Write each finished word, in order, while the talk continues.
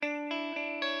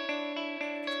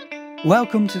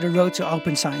Welcome to the Road to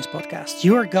Open Science podcast,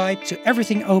 your guide to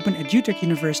everything open at Utrecht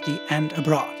University and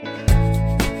abroad.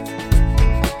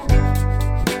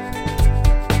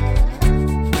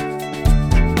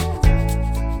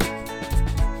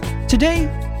 Today,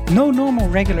 no normal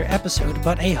regular episode,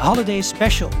 but a holiday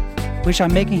special, which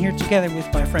I'm making here together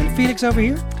with my friend Felix over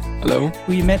here. Hello.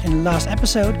 Who you met in the last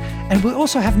episode. And we'll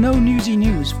also have no newsy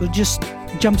news. We'll just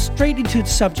jump straight into the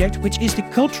subject, which is the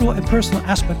cultural and personal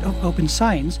aspect of open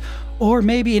science. Or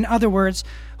maybe in other words,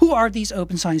 who are these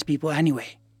open science people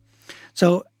anyway?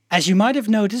 So, as you might have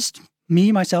noticed,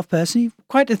 myself personally,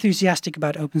 quite enthusiastic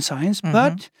about open science,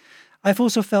 but I've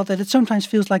also felt that it sometimes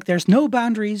feels like there's no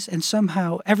boundaries and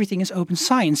somehow everything is open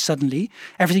science suddenly.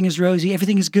 Everything is rosy,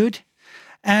 everything is good.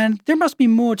 And there must be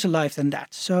more to life than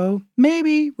that. So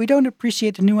maybe we don't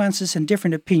appreciate the nuances and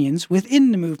different opinions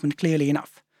within the movement clearly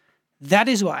enough. That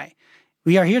is why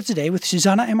we are here today with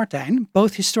Susanna and Martijn,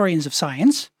 both historians of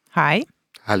science. Hi.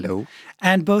 Hello.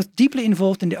 And both deeply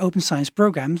involved in the open science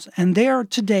programs. And they are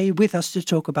today with us to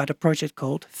talk about a project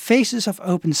called Faces of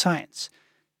Open Science.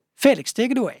 Felix,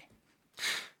 take it away.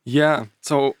 Yeah,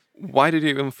 so why did you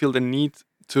even feel the need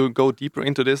to go deeper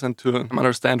into this and to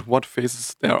understand what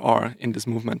phases there are in this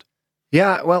movement?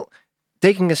 Yeah, well,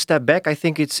 taking a step back, I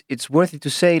think it's worthy to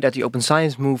say that the open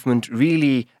science movement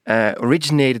really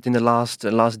originated in the last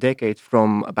decade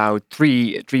from about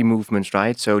three movements,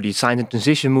 right? So the science and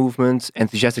transition movement,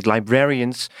 enthusiastic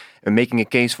librarians making a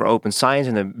case for open science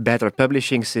and a better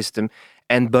publishing system,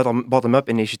 and bottom-up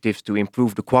initiatives to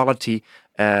improve the quality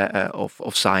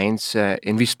of science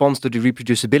in response to the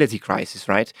reproducibility crisis,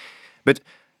 right? But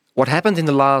what happened in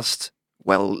the last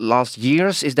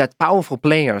years is that powerful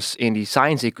players in the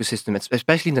science ecosystem,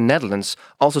 especially in the Netherlands,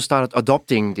 also started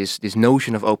adopting this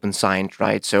notion of open science,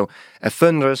 right? So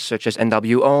funders such as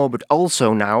NWO, but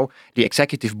also now the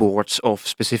executive boards of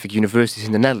specific universities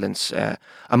in the Netherlands,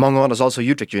 among others also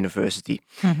Utrecht University.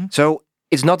 Mm-hmm. So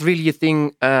it's not really a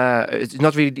thing. It's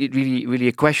not really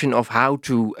a question of how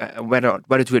to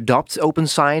whether to adopt open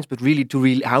science, but really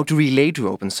how to relate to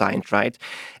open science, right?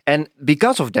 And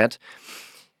because of that,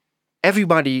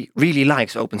 everybody really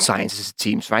likes open science, as it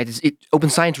seems, right? Open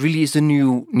science really is the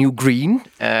new green.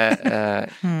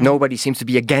 Nobody seems to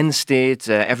be against it.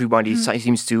 Everybody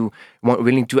seems to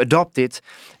willing to adopt it,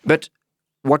 but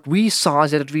what we saw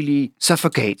is that it really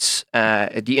suffocates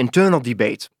the internal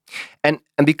debate. And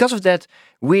because of that,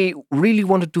 we really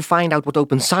wanted to find out what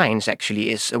open science actually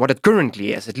is, what it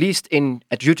currently is, at least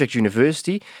at Utrecht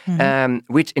University,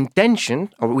 with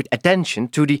attention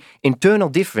to the internal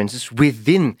differences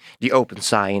within the open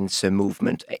science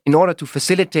movement, in order to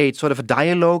facilitate sort of a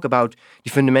dialogue about the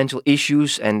fundamental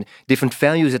issues and different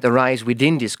values that arise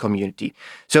within this community.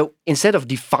 So instead of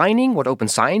defining what open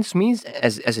science means,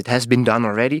 as it has been done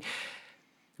already,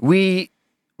 we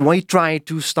try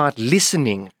to start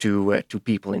listening to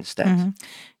people instead. Mm-hmm.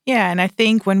 Yeah, and I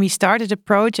think when we started the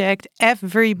project, what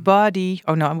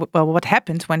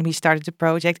happened when we started the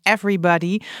project,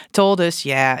 everybody told us,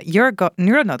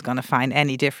 you're not going to find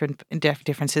any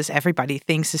differences. Everybody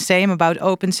thinks the same about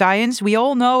open science. We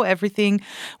all know everything,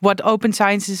 what open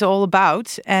science is all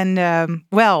about. And,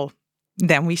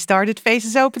 then we started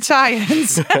Faces Open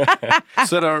Science.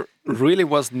 So there really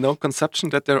was no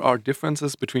conception that there are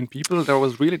differences between people. There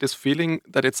was really this feeling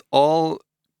that it's all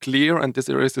clear and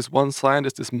there is this one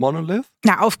science, this monolith?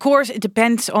 Now, of course, it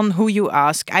depends on who you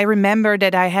ask. I remember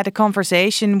that I had a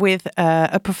conversation with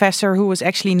a professor who was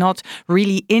actually not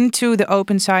really into the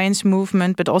open science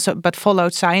movement, but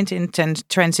followed science in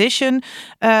transition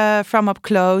from up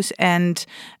close. And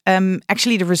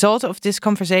actually, the result of this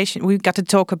conversation, we got to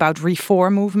talk about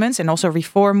reform movements and also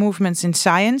reform movements in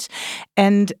science.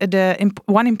 And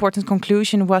one important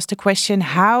conclusion was the question: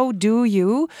 how do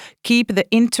you keep the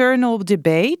internal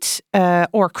debate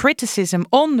or criticism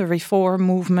on the reform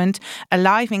movement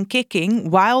alive and kicking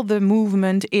while the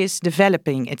movement is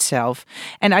developing itself?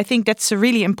 And I think that's a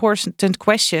really important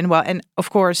question. Well, and of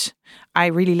course, I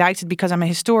really liked it because I'm a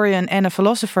historian and a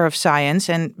philosopher of science,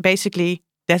 and basically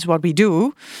that's what we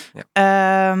do.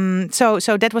 Yeah.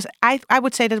 So that was, I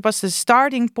would say that was the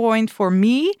starting point for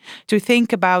me to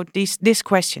think about this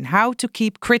question: how to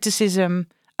keep criticism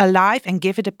alive and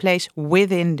give it a place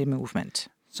within the movement.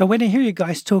 So when I hear you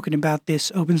guys talking about this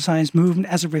open science movement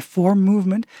as a reform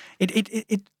movement,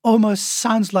 it almost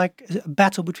sounds like a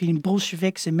battle between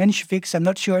Bolsheviks and Mensheviks. I'm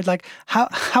not sure. Like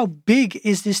how big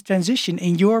is this transition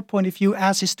in your point of view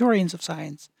as historians of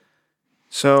science?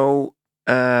 So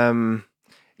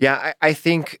I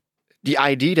think the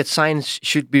idea that science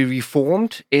should be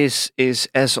reformed is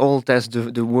as old as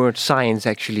the word science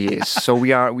actually is. So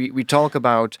we talk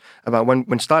about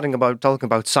when talking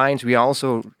about science, we are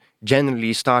also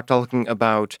generally start talking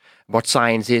about what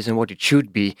science is and what it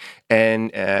should be.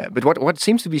 And but what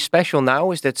seems to be special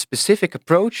now is that specific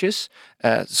approaches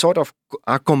sort of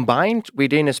are combined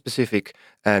within a specific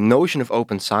notion of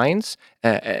open science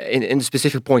in a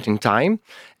specific point in time,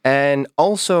 and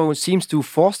also seems to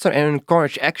foster and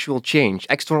encourage actual change,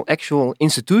 actual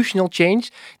institutional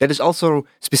change that is also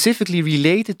specifically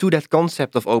related to that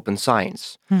concept of open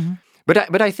science. Mm-hmm.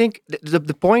 But I think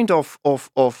the point of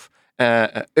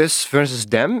us versus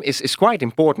them is quite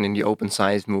important in the open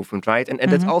science movement, right?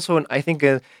 And that's also, I think,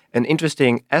 an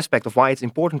interesting aspect of why it's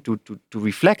important to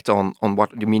reflect on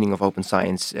what the meaning of open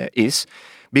science is,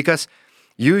 because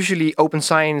usually open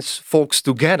science folks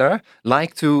together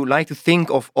like to think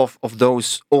of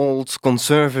those old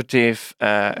conservative,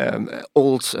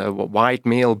 old white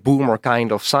male boomer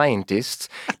kind of scientists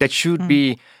that should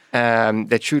be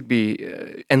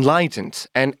enlightened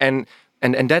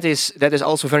and that is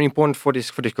also very important for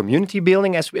this community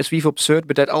building as we've observed,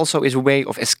 but that also is a way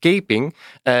of escaping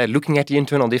looking at the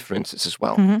internal differences as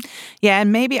well. Mm-hmm. Yeah,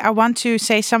 and maybe I want to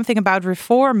say something about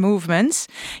reform movements.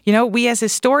 You know, we as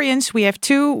historians, we have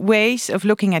two ways of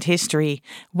looking at history.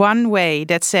 One way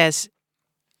that says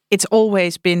it's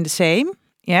always been the same.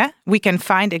 Yeah, we can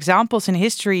find examples in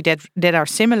history that are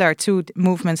similar to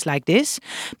movements like this,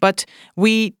 but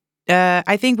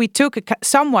I think we took a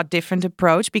somewhat different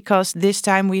approach, because this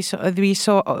time we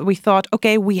thought,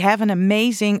 okay, we have an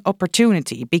amazing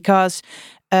opportunity, because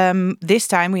this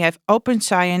time we have open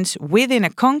science within a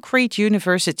concrete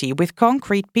university with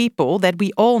concrete people that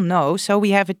we all know. So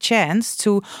we have a chance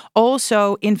to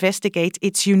also investigate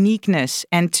its uniqueness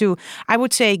and to, I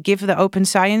would say, give the open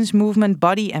science movement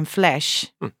body and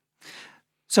flesh.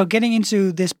 So getting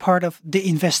into this part of the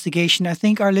investigation, I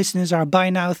think our listeners are by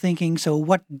now thinking, so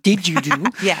what did you do?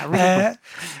 Yeah, really.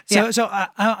 So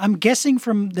I'm guessing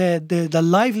from the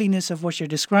liveliness of what you're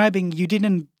describing, you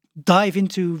didn't dive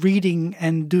into reading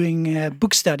and doing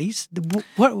book studies.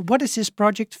 What is this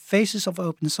project, Faces of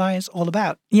Open Science, all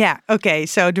about? Yeah, okay.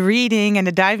 So the reading and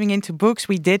the diving into books,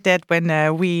 we did that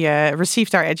when we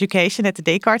received our education at the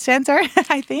Descartes Center,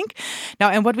 I think. Now,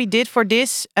 and what we did for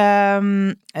this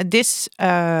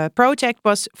project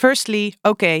was, firstly,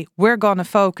 okay, we're going to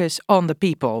focus on the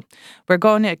people. We're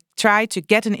going to try to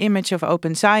get an image of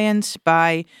open science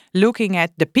by looking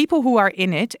at the people who are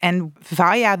in it, and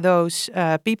via those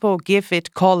people give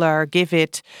it color, give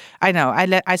it,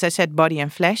 as I said, body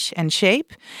and flesh and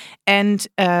shape. And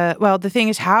well, the thing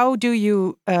is, how do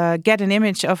you get an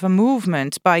image of a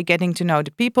movement by getting to know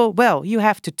the people? Well, you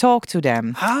have to talk to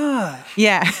them.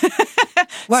 Yeah.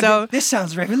 Well, so this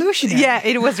sounds revolutionary. Yeah,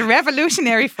 it was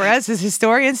revolutionary for us as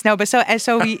historians. No, but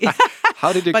so we.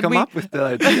 How did you come up with the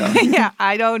idea? Yeah,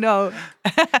 I don't know.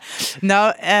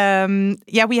 No,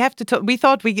 yeah, we have to talk. We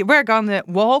thought we're gonna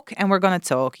walk and we're gonna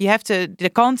talk. You have to. The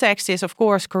context is, of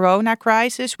course, Corona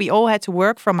crisis. We all had to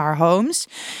work from our homes,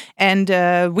 and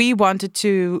we wanted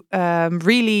to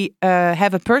really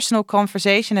have a personal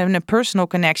conversation and a personal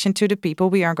connection to the people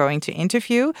we are going to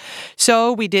interview.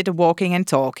 So we did the walking and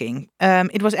talking.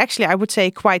 It was actually, I would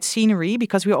say, quite scenery,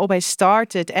 because we always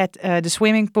started at the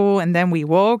swimming pool and then we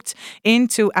walked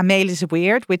into Amelis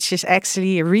Weerd, which is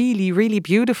actually a really, really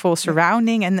beautiful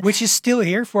surrounding, and which is still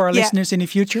here for our listeners in the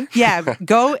future. Yeah,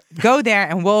 go there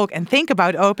and walk and think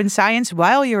about open science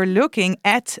while you're looking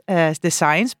at the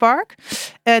science park.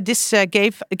 This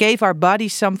gave our body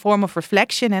some form of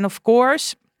reflection, and of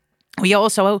course,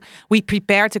 we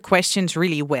prepared the questions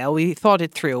really well. We thought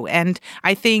it through, and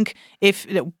I think if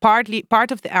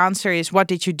part of the answer is what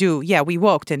did you do? Yeah, we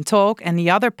walked and talked, and the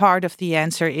other part of the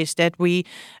answer is that we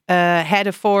had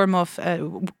a form of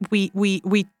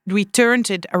we turned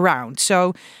it around.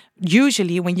 So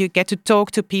usually when you get to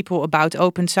talk to people about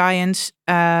open science,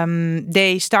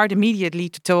 they start immediately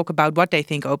to talk about what they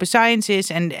think open science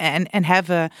is and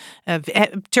have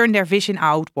turn their vision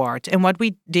outward. And what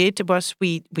we did was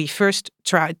we first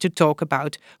tried to talk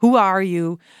about who are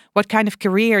you, what kind of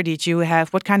career did you have,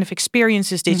 what kind of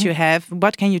experiences did you have,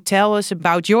 what can you tell us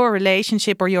about your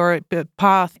relationship or your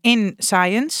path in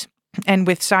science. And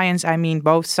with science, I mean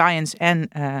both science and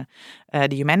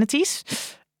the humanities.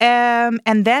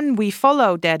 And then we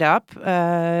followed that up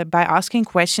by asking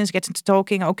questions, getting to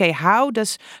talking, okay, how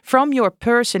does, from your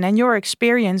person and your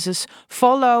experiences,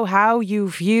 follow how you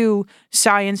view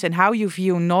science and how you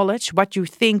view knowledge, what you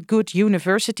think good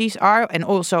universities are, and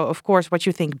also, of course, what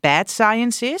you think bad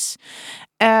science is.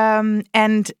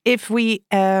 And if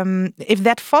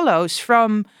that follows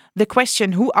from the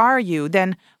question, who are you,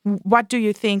 then what do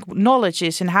you think knowledge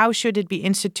is and how should it be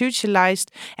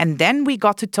institutionalized? And then we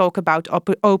got to talk about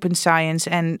open science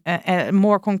and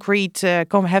more concrete,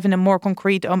 having a more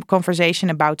concrete conversation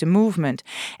about the movement.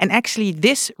 And actually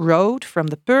this road from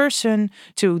the person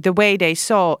to the way they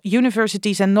saw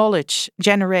universities and knowledge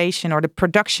generation or the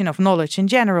production of knowledge in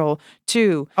general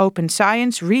to open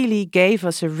science really gave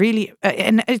us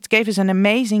and it gave us an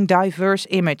amazing diverse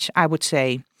image, I would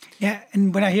say. Yeah,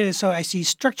 and when I hear this, so I see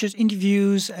structured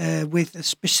interviews with a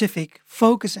specific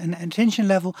focus and attention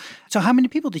level. So how many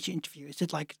people did you interview? Is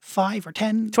it like 5 or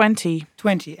 10? 20.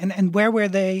 20. And where were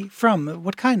they from?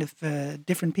 What kind of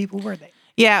different people were they?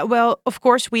 Yeah, well, of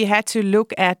course, we had to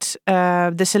look at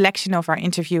the selection of our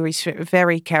interviewees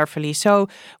very carefully. So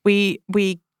we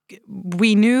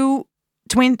knew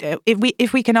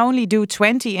if we can only do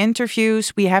 20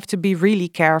 interviews, we have to be really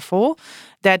careful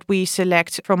that we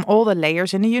select from all the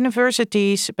layers in the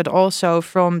universities, but also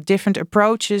from different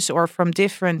approaches or from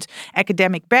different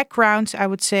academic backgrounds, I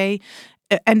would say.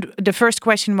 And the first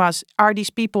question was, are these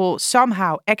people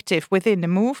somehow active within the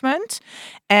movement?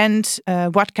 And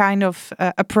what kind of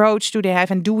approach do they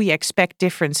have? And do we expect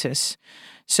differences?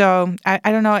 So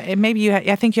I don't know. Maybe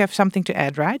I think you have something to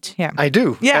add, right? Yeah, I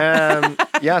do.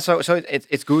 Yeah, So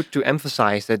it's good to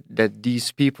emphasize that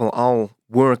these people all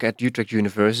work at Utrecht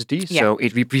University. Yeah. So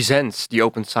it represents the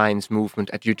open science movement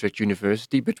at Utrecht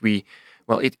University. But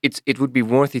it would be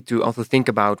worthy to also think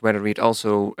about whether it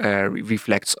also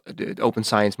reflects the open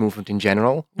science movement in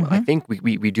general. Well, I think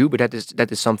we do, but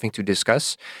that is something to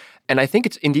discuss. And I think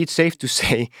it's indeed safe to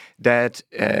say that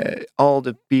all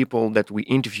the people that we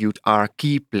interviewed are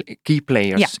key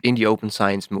players in the open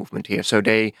science movement here. So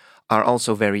they are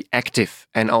also very active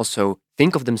and also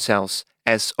think of themselves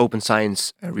as open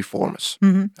science reformers.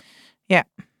 Mm-hmm. Yeah.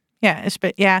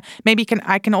 Maybe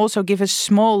I can also give a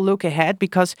small look ahead,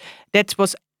 because that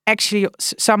was actually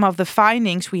some of the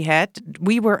findings we had.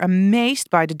 We were amazed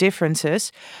by the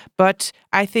differences, but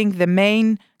I think the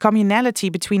main commonality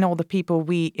between all the people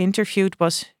we interviewed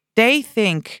was they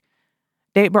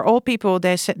were all people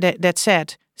that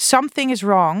said something is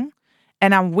wrong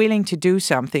and I'm willing to do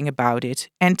something about it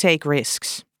and take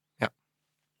risks. Yeah.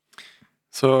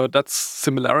 So that's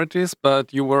similarities,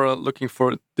 but you were looking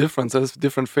for differences,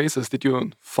 different phases. Did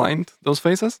you find those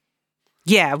phases?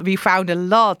 Yeah, we found a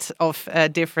lot of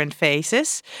different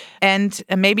phases. And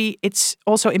maybe it's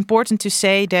also important to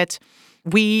say that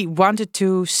we wanted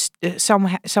to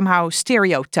somehow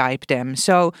stereotype them.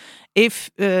 So if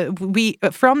we,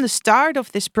 from the start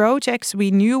of this project,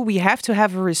 we knew we have to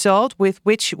have a result with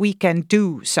which we can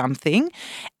do something.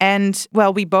 And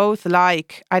well, we both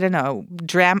like, I don't know,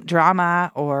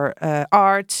 drama or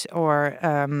art or,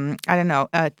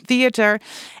 theater.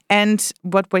 And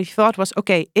what we thought was,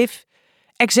 okay, if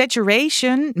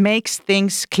exaggeration makes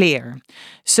things clear.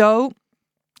 So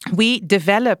we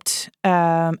developed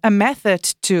a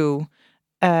method to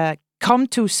come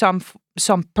to some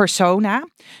persona,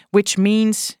 which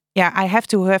means, I have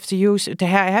to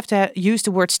use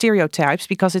the word stereotypes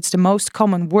because it's the most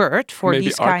common word for maybe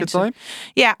these kinds of.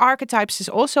 Yeah, archetypes is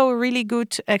also a really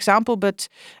good example, but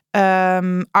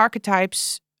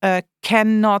archetypes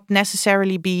cannot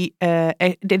necessarily be,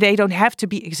 they don't have to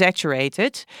be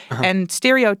exaggerated. And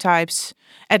stereotypes,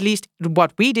 at least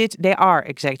what we did, they are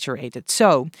exaggerated.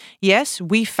 So yes,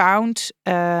 we found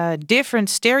different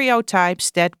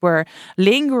stereotypes that were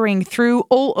lingering through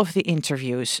all of the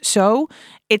interviews. So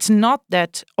it's not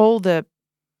that all the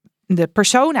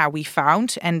persona we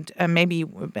found, and maybe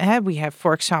we have,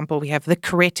 for example, we have the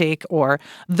critic or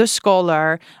the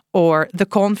scholar or the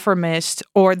conformist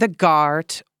or the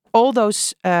guard. All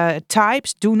those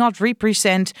types do not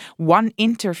represent one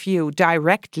interview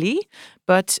directly,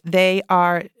 but they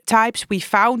are types we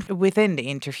found within the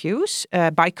interviews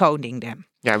by coding them.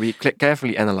 Yeah, we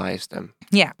carefully analyzed them.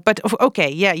 Yeah, but okay,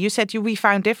 you said we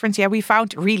found difference. Yeah, we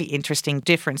found really interesting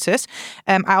differences.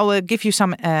 I'll give you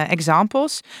some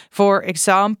examples. For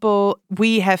example,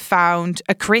 we have found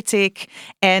a critic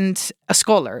and a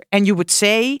scholar, and you would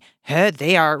say,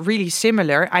 they are really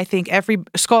similar. I think every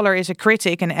scholar is a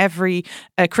critic and every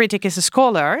critic is a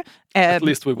scholar. At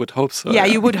least we would hope so. Yeah,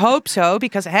 you would hope so,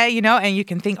 because, and you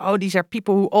can think, these are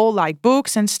people who all like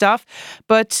books and stuff.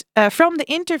 But from the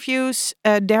interviews,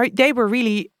 they were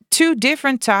really two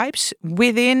different types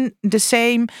within the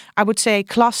same, I would say,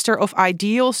 cluster of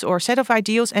ideals or set of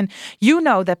ideals. And you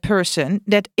know that person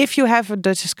that if you have the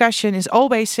discussion is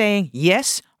always saying,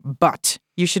 yes, but.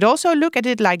 You should also look at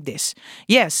it like this.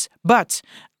 Yes, but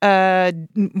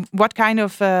what kind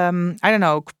of,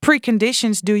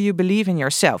 preconditions do you believe in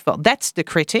yourself? Well, that's the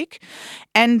critic.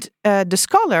 And the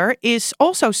scholar is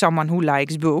also someone who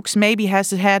likes books, maybe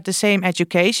has had the same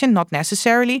education, not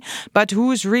necessarily, but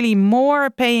who's really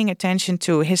more paying attention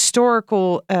to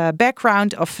historical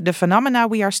background of the phenomena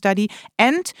we are studying.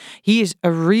 And he is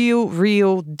a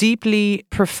real, deeply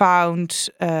profound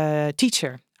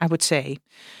teacher, I would say.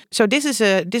 So this is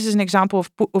an example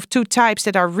of two types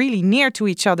that are really near to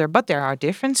each other, but there are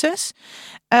differences.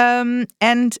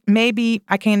 And maybe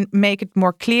I can make it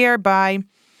more clear by,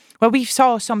 well, we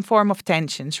saw some form of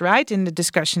tensions, right? In the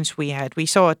discussions we had, we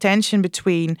saw a tension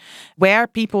between where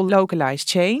people localize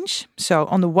change. So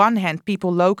on the one hand,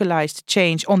 people localized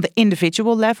change on the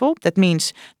individual level. That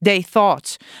means they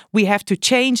thought we have to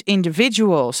change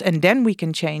individuals and then we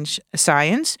can change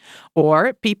science.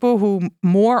 Or people who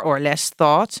more or less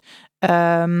thought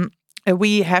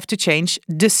we have to change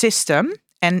the system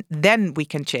and then we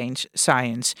can change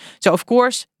science. So of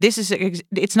course,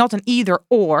 it's not an either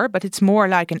or, but it's more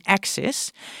like an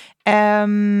axis.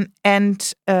 I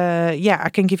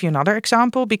can give you another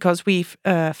example because we've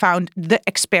found the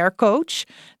expert coach.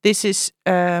 This is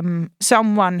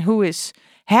someone who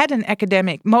had an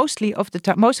academic, most of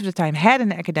the time had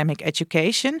an academic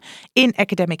education in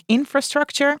academic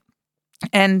infrastructure.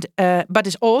 But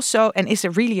is also, and is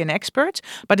really an expert,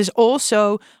 but is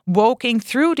also walking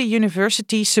through the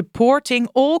university, supporting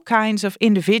all kinds of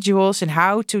individuals and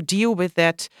how to deal with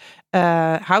that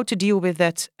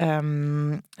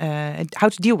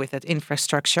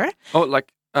infrastructure. Oh,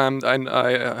 like I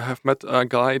have met a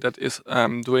guy that is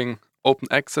doing open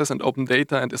access and open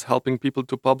data and is helping people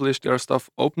to publish their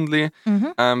stuff openly,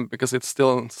 because it's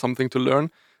still something to learn.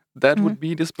 That would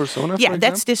be this persona, for example?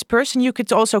 That's this person. You could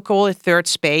also call it third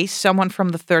space, someone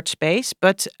from the third space.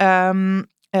 But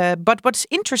what's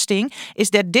interesting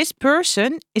is that this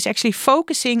person is actually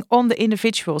focusing on the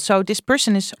individual. So this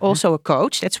person is also a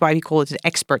coach. That's why we call it an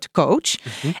expert coach.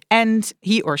 And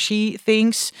he or she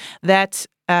thinks that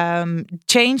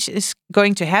change is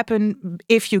going to happen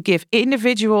if you give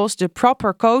individuals the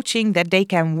proper coaching that they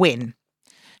can win.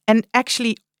 And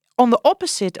actually, on the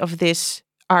opposite of this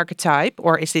archetype,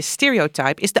 or is this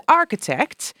stereotype, is the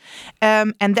architect,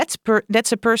 and that's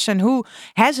a person who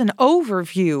has an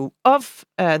overview of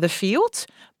the field,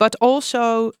 but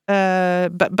also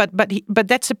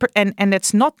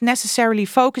that's not necessarily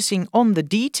focusing on the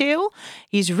detail.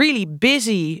 He's really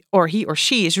busy, or he or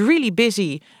she is really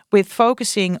busy with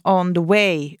focusing on the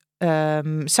way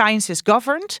science is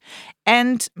governed,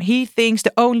 and he thinks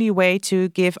the only way to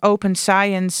give open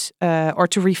science or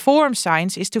to reform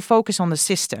science is to focus on the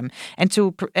system and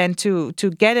to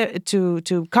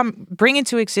bring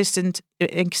into existence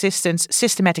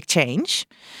systematic change.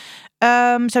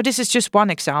 So this is just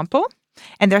one example.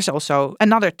 And there's also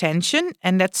another tension,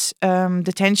 and that's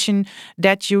the tension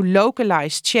that you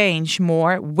localize change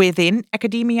more within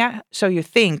academia. So you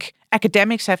think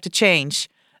academics have to change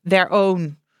their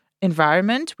own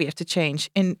environment, we have to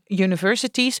change in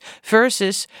universities,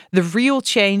 versus the real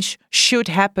change should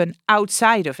happen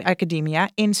outside of academia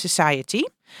in society.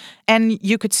 And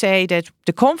you could say that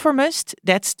the conformist,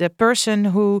 that's the person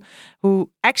who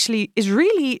actually is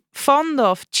really fond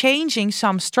of changing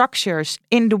some structures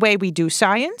in the way we do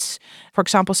science. For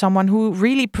example, someone who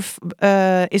really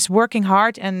is working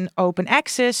hard in open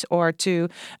access or to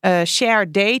share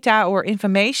data or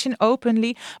information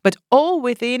openly, but all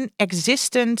within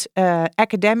existent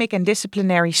academic and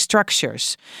disciplinary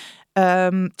structures.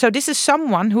 So this is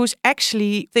someone who's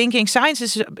actually thinking science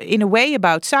is in a way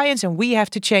about science and we have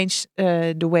to change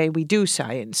the way we do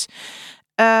science.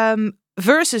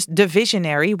 Versus the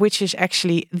visionary, which is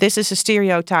actually, this is a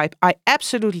stereotype I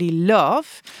absolutely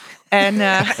love. And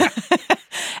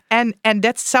and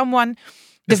that's someone,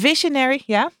 the visionary,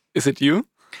 yeah? Is it you?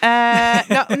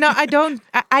 No, I don't.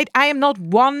 I am not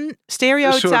one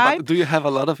stereotype. Sure, but do you have a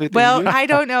lot of it? Well, in you? I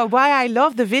don't know why I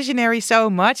love the visionary so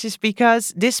much. Is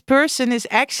because this person is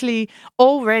actually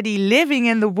already living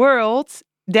in the world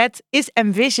that is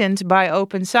envisioned by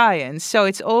open science. So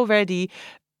it's already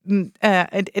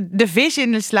the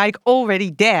vision is like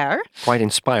already there. Quite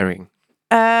inspiring.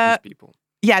 These people.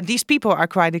 Yeah, these people are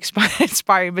quite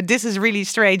inspiring, but this is really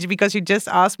strange because you just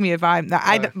asked me if I'm...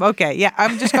 okay, yeah,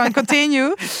 I'm just going to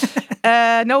continue.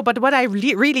 No, but what I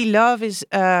really love is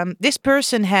this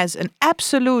person has an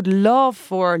absolute love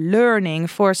for learning,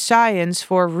 for science,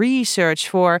 for research,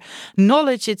 for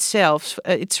knowledge itself.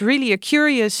 It's really a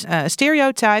curious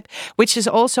stereotype, which is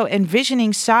also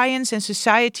envisioning science and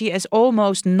society as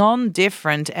almost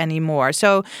non-different anymore.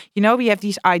 So, we have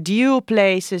these ideal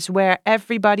places where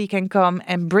everybody can come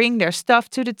and bring their stuff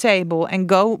to the table and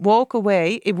walk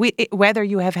away, whether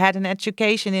you have had an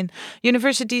education in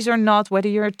universities or not, whether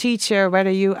you're a teacher,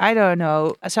 whether you, I don't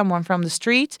know, someone from the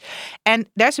street. And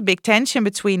there's a big tension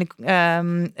between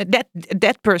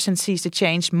that person sees the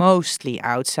change mostly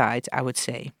outside, I would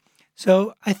say.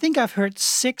 So I think I've heard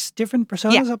 6 different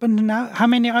personas up until now. How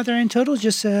many are there in total?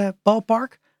 Just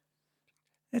ballpark?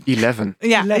 11.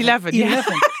 Yeah, 11. Yeah,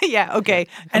 yeah, okay.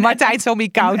 And Martijn saw me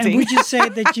counting. And would you say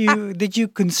that you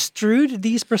construed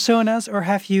these personas, or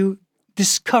have you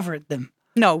discovered them?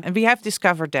 No, and we have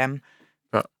discovered them.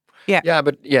 Yeah,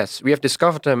 but yes, we have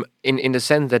discovered them in the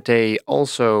sense that they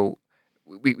also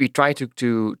we try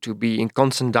to be in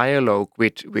constant dialogue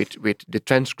with the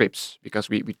transcripts, because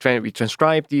we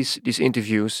transcribe these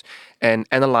interviews and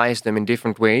analyze them in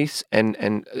different ways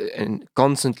and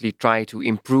constantly try to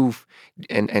improve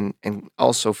and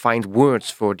also find words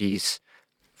for these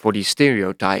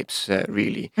stereotypes,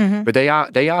 really. Mm-hmm. But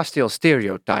they are still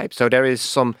stereotypes, so there is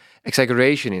some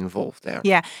exaggeration involved there.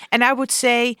 Yeah, and I would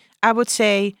say,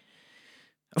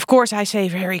 of course, I say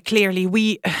very clearly,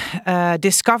 we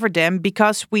discovered them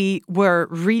because we were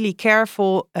really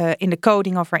careful in the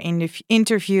coding of our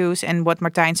interviews, and what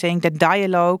Martijn's saying, that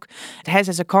dialogue has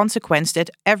as a consequence that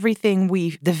everything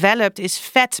we've developed is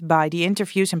fed by the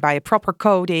interviews and by a proper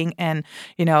coding and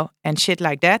shit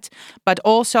like that. But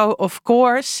also, of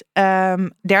course,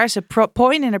 there's a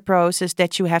point in the process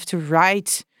that you have to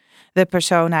write the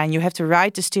persona and you have to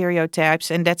write the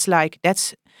stereotypes, and that's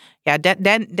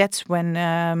when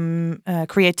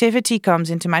creativity comes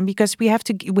into mind, because we have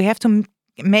to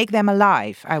make them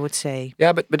alive, I would say.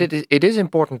 Yeah, but it is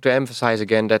important to emphasize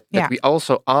again that we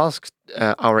also asked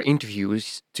our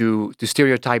interviews to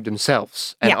stereotype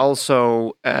themselves, and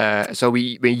also so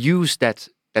we use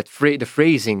the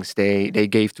phrasings they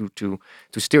gave to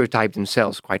stereotype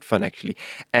themselves. Quite fun, actually,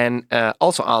 and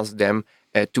also asked them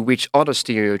to which other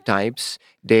stereotypes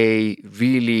they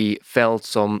really felt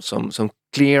some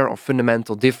clear or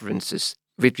fundamental differences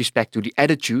with respect to the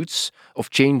attitudes of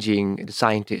changing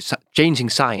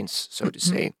science, so to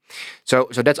say. So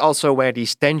that's also where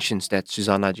these tensions that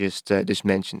Susanna just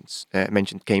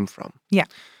mentioned came from. Yeah.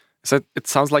 So it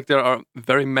sounds like there are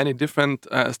very many different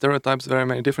stereotypes, very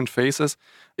many different phases.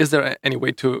 Is there any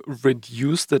way to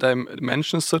reduce the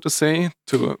dimensions, so to say,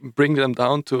 to bring them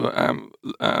down to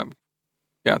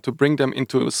bring them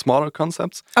into smaller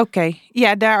concepts? Okay.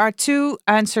 Yeah, there are 2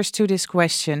 answers to this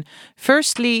question.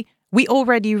 Firstly, we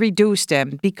already reduced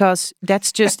them because that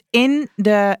was just in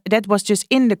the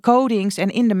codings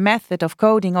and in the method of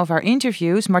coding of our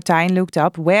interviews. Martijn looked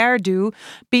up where do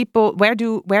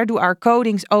our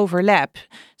codings overlap.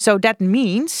 So that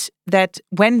means that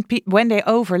when they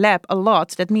overlap a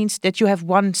lot, that means that you have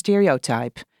one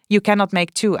stereotype. You cannot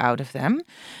make 2 out of them.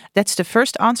 That's the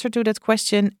first answer to that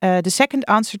question. The second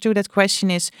answer to that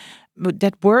question is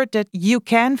that word that you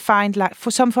can find like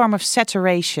for some form of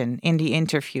saturation in the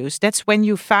interviews. That's when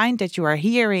you find that you are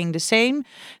hearing the same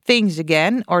things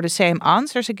again or the same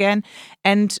answers again.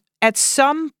 And at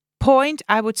some point,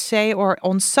 I would say, or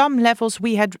on some levels,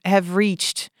 we have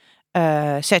reached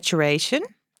saturation.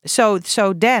 So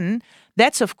then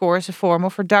that's, of course, a form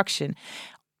of reduction.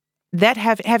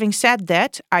 Having said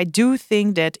that, I do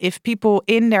think that if people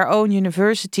in their own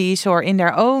universities or in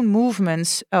their own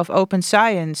movements of open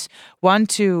science want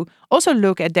to also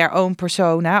look at their own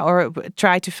persona or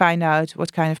try to find out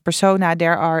what kind of persona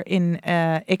there are in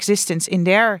existence in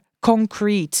their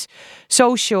concrete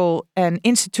social and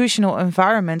institutional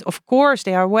environment, of course,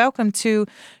 they are welcome to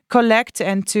collect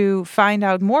and to find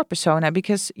out more persona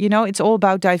because, it's all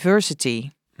about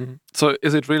diversity. Mm-hmm. So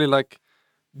is it really like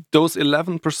those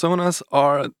 11 personas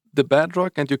are the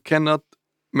bedrock and you cannot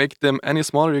make them any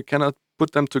smaller, you cannot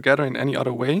put them together in any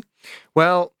other way?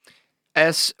 Well,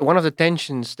 as one of the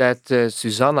tensions that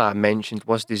Susanna mentioned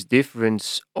was this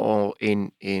difference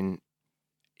in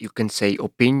you can say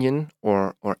opinion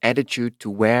or attitude to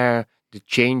where the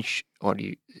change or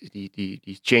the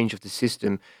change of the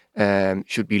system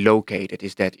should be located.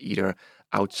 Is that either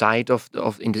outside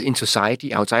in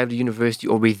society, outside of the university,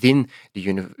 or within the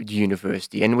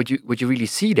university? And what you really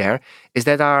see there is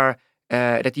that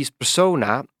that these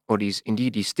persona or these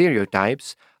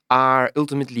stereotypes are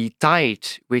ultimately tied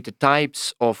with the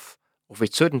types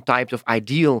with certain types of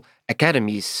ideal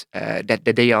academies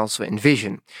that they also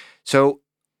envision. So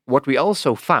what we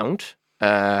also found,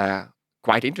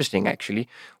 quite interesting actually,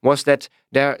 was that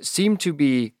there seemed to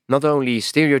be not only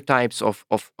stereotypes of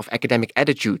academic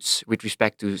attitudes with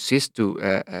respect to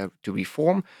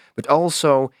reform, but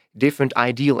also different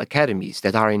ideal academies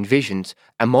that are envisioned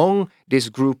among this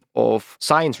group of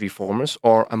science reformers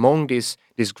or among this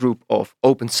group of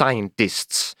open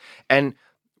scientists. And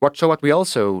what we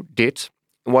also did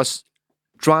was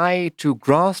try to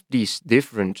grasp these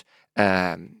different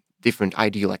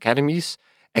ideal academies,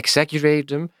 exaggerate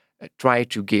them, try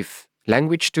to give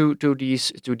language to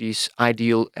these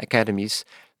ideal academies,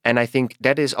 and I think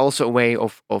that is also a way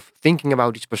of thinking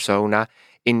about each persona,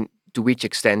 in to which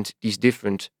extent these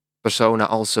different persona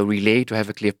also relate, to have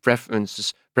a clear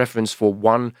preference for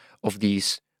one of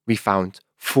these we found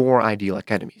 4 ideal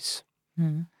academies.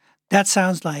 That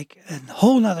sounds like a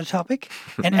whole nother topic,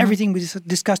 and everything we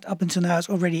discussed up until now is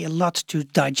already a lot to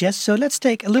digest. So let's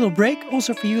take a little break.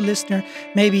 Also for you, listener,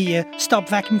 maybe stop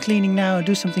vacuum cleaning now and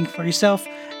do something for yourself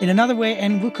in another way,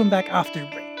 and we'll come back after the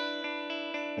break.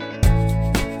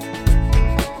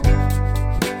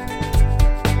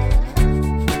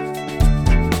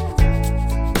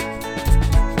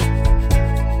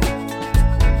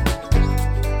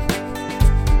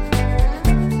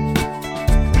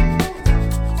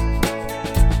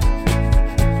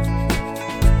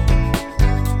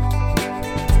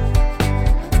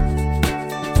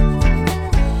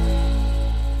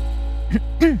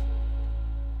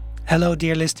 Hello,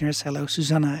 dear listeners. Hello,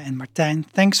 Susanna and Martijn.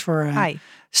 Thanks for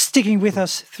sticking with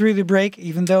us through the break,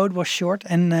 even though it was short.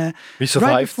 And we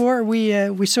survived. Right before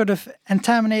we sort of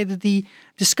contaminated the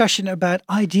discussion about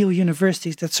ideal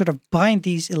universities that sort of bind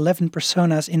these 11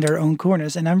 personas in their own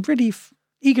corners. And I'm really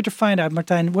eager to find out,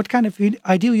 Martijn, what kind of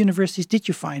ideal universities did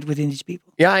you find within these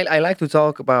people? Yeah, I like to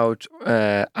talk about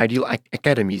ideal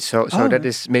academies. So that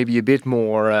is maybe a bit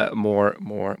more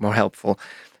helpful.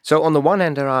 So on the one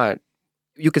hand, there are,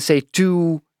 you could say,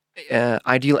 2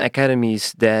 ideal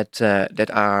academies that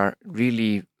are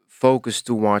really focused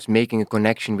towards making a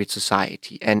connection with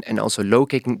society and also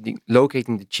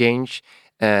locating the change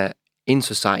in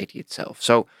society itself.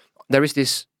 So there is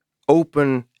this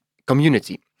open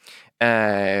community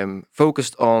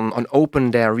focused on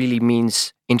open. There really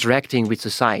means interacting with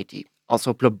society,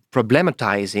 also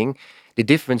problematizing the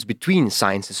difference between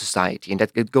science and society, and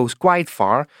that it goes quite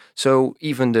far. So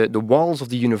even the walls of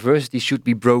the university should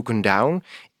be broken down.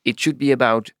 It should be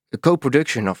about a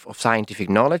co-production of scientific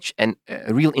knowledge and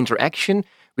a real interaction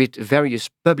with various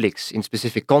publics in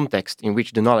specific context in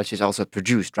which the knowledge is also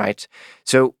produced, right?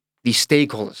 So these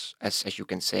stakeholders, as you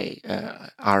can say,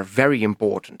 are very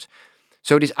important.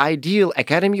 So this ideal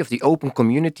academy of the open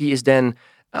community is then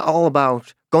all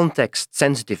about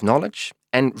context-sensitive knowledge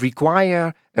and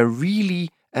require a really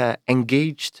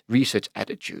engaged research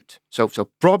attitude. So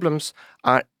problems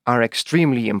are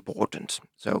extremely important.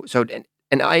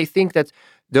 And I think that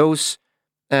those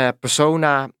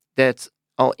persona that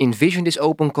envision this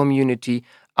open community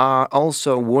are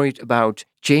also worried about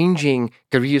changing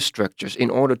career structures in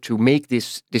order to make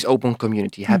this open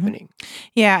community happening.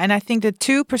 Yeah, and I think the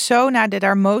 2 persona that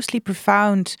are mostly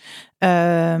profound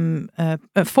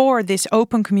for this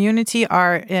open community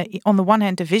are, on the one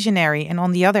hand, the visionary, and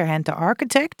on the other hand, the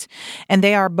architect. And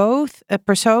they are both a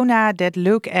persona that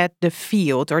look at the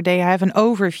field, or they have an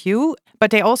overview, but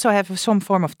they also have some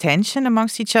form of tension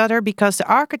amongst each other, because the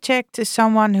architect is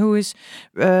someone who is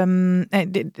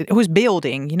who's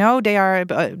building. You know, they are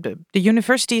the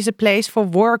university is a place for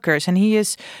workers, and he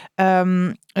is,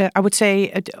 I would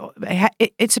say,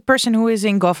 it's a person who is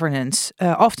in governance,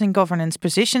 often in governance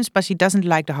positions, but he doesn't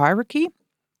like the hierarchy.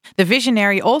 The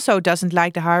visionary also doesn't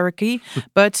like the hierarchy,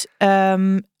 but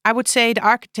I would say the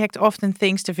architect often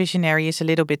thinks the visionary is a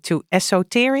little bit too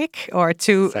esoteric or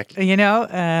too,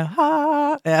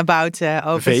 about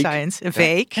open science,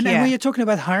 vague. And when you're talking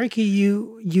about hierarchy,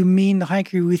 you mean the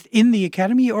hierarchy within the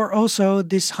academy, or also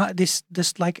this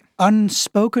like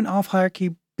unspoken of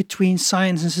hierarchy between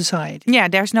science and society? Yeah,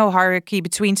 there's no hierarchy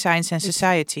between science and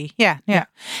society. Yeah.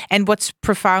 And what's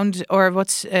profound, or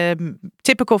what's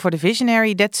typical for the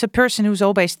visionary, that's a person who's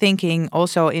always thinking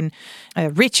also in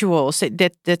rituals.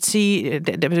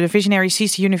 The visionary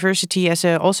sees the university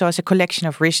also as a collection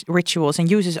of rituals, and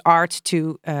uses art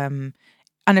to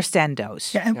understand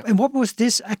those. Yeah, and what was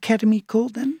this academy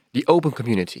called then? The Open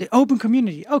Community. The Open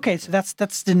Community. Okay, so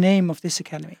that's the name of this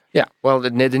academy. Yeah, well,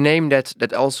 the name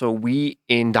that also we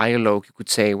in dialogue, you could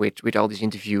say, with all these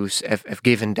interviews have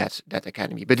given that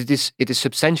academy. But it is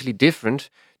substantially different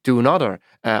to another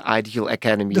ideal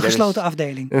academy. De gesloten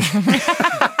afdeling.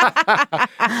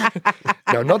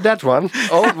 No, not that one.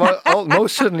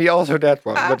 Most certainly also that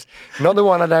one, but not the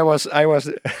one that I was I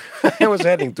was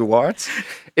heading towards.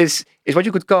 Is what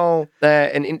you could call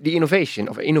the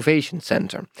innovation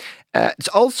center. It's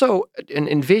also an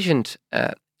envisioned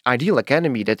ideal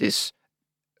academy that is,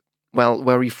 well,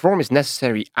 where reform is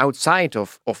necessary outside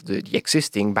of the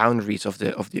existing boundaries of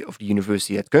the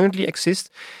university that currently exists,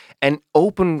 and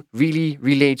open really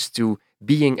relates to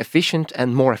being efficient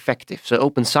and more effective. So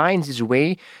open science is a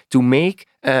way to make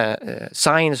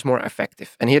science more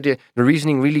effective. And here the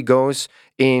reasoning really goes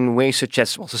in ways such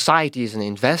as, well, society is an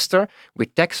investor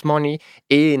with tax money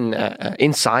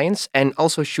in science, and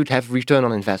also should have return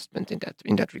on investment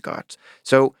in that regard.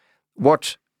 So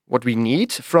what we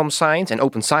need from science, and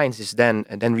open science is then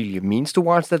really a means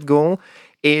towards that goal,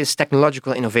 is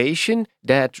technological innovation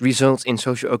that results in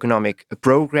socio-economic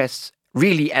progress,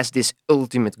 really as this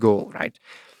ultimate goal, right?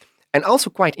 And also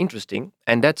quite interesting,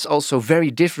 and that's also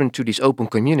very different to this open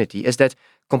community, is that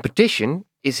competition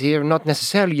is here not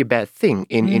necessarily a bad thing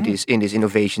in this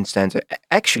innovation center.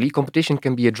 Actually, competition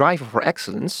can be a driver for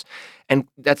excellence, and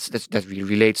that really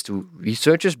relates to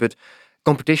researchers, but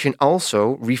competition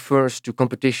also refers to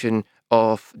competition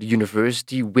of the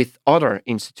university with other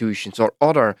institutions or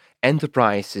other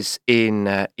enterprises in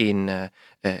the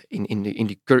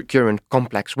current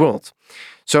complex world.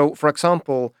 So, for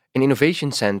example, an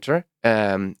innovation center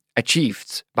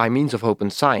achieved by means of open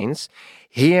science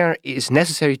here is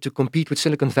necessary to compete with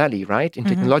Silicon Valley, right? In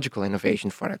technological innovation,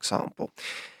 for example.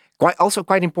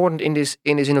 Quite important in this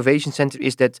innovation center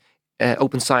is that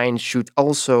open science should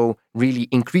also really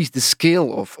increase the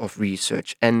scale of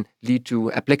research and lead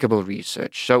to applicable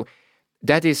research. So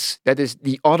that is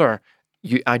the other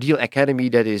ideal academy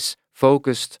that is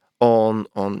focused on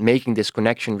making this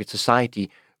connection with society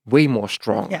way more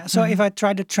strong. Yeah, so if I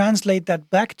try to translate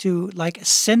that back to like a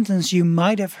sentence you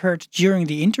might have heard during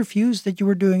the interviews that you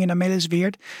were doing in Amelis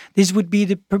Weert, this would be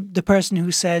the person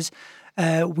who says,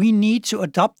 we need to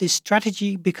adopt this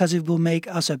strategy because it will make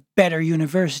us a better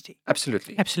university.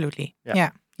 Absolutely.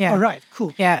 Yeah. All right,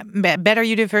 cool. Yeah, better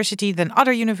university than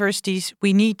other universities.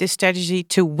 We need this strategy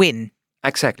to win.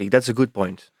 Exactly, that's a good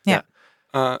point. Yeah.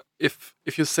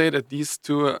 If you say that these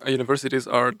two universities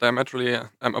are diametrally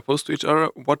opposed to each other,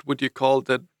 what would you call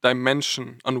the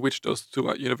dimension on which those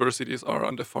two universities are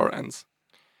on the far ends?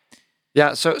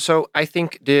 Yeah, so I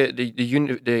think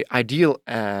the ideal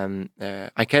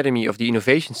academy of the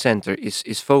Innovation Center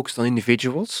is focused on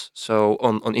individuals, so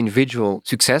on individual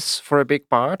success for a big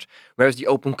part, whereas the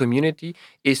open community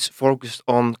is focused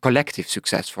on collective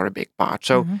success for a big part.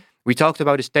 So we talked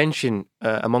about this tension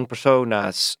among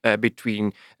personas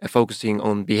between focusing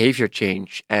on behavior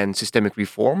change and systemic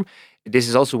reform. This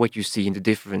is also what you see in the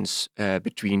difference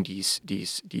between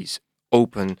these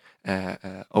open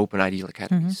ideal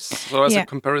academies. So as a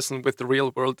comparison with the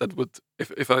real world, that would,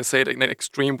 if I say it in an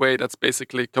extreme way, that's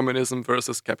basically communism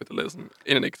versus capitalism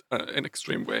in an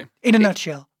extreme way. In a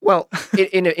nutshell. Well,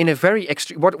 in a very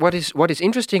extreme. What is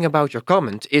interesting about your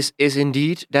comment is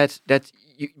indeed that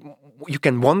you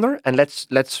can wonder, and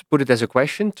let's put it as a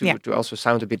question to also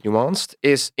sound a bit nuanced.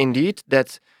 Is indeed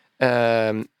that.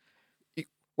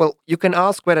 Well, you can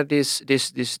ask whether this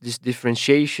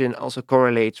differentiation also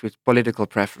correlates with political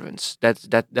preference.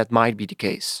 That might be the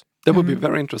case. That would be a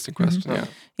very interesting question.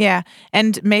 Yeah,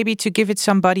 and maybe to give it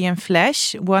some body and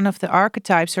flesh, one of the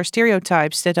archetypes or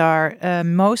stereotypes that are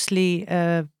mostly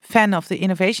fan of the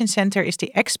Innovation Center is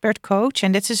the expert coach,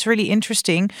 and this is really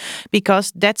interesting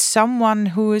because that's someone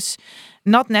who is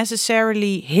not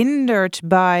necessarily hindered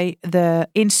by the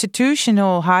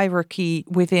institutional hierarchy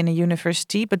within a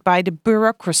university, but by the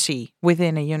bureaucracy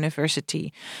within a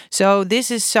university. So this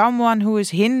is someone who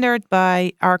is hindered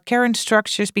by our current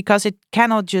structures because it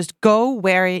cannot just go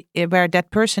where that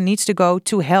person needs to go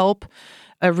to help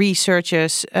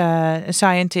researchers,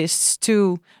 scientists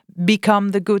to become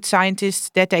the good scientists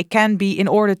that they can be in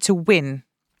order to win.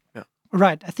 Yeah.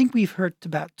 Right. I think we've heard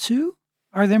about two.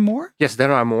 Are there more? Yes,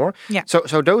 there are more. Yeah.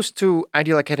 So those two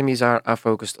ideal academies are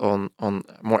focused on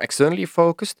more externally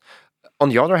focused. On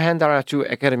the other hand, there are two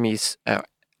academies,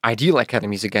 ideal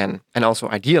academies again, and also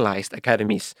idealized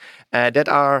academies that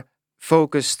are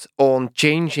focused on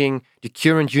changing the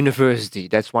current university.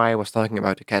 That's why I was talking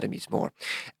about academies more.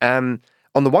 On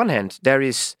the one hand, there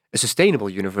is a sustainable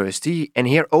university, and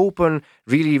here open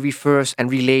really refers and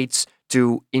relates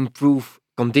to improve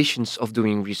conditions of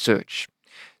doing research.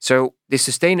 So this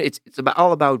it's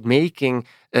all about making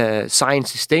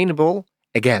science sustainable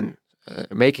again,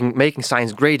 making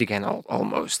science great again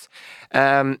almost,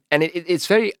 and it's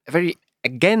very very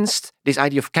against this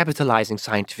idea of capitalizing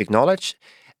scientific knowledge,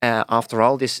 after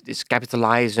all, this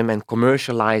capitalism and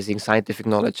commercializing scientific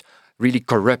knowledge really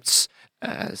corrupts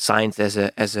science as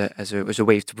a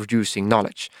way to producing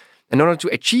knowledge. In order to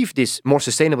achieve this more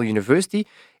sustainable university,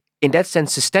 in that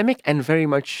sense, systemic and very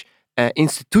much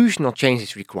institutional change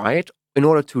is required in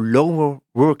order to lower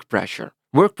work pressure.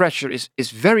 Work pressure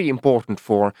is very important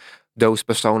for those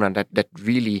persona that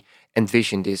really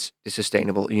envision this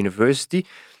sustainable university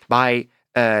by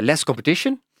less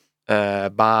competition,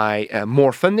 by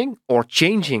more funding or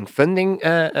changing funding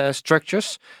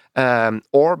structures,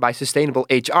 or by sustainable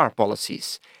HR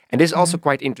policies. And this is also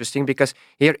quite interesting because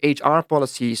here HR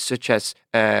policies such as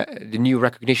the new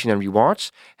recognition and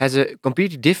rewards has a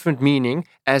completely different meaning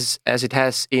as it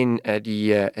has in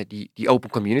the open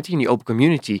community. In the open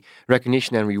community,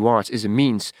 recognition and rewards is a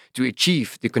means to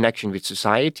achieve the connection with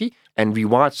society and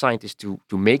reward scientists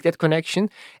to make that connection.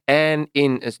 And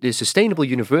in the sustainable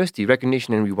university,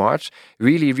 recognition and rewards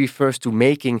really refers to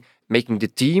making the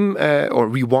team or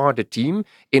reward the team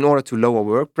in order to lower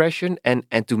work pressure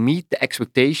and to meet the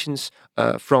expectations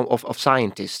of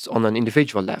scientists on an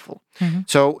individual level. Mm-hmm.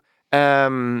 So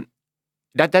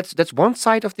that's one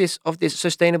side of this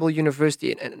sustainable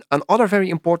university. And another very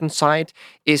important side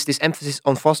is this emphasis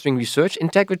on fostering research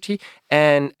integrity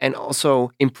and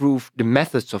also improve the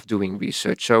methods of doing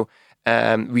research. So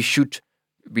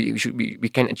we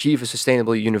can achieve a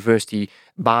sustainable university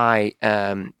by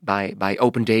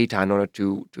open data in order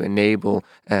to enable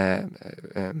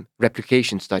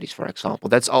replication studies, for example.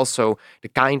 That's also the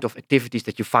kind of activities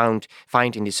that you find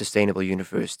in the sustainable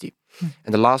university.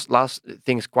 And the last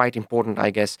thing is quite important, I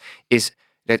guess, is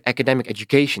that academic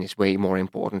education is way more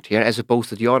important here as opposed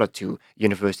to the other two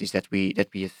universities that we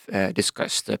have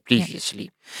discussed previously.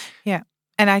 Yeah.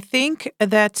 And I think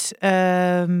that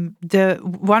the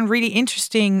one really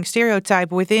interesting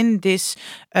stereotype within this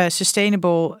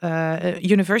sustainable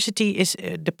university is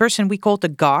the person we call the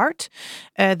guard.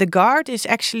 The guard is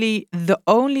actually the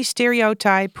only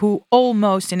stereotype who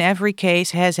almost in every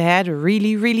case has had a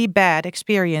really, really bad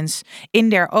experience in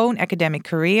their own academic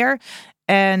career.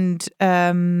 And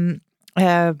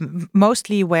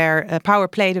mostly where power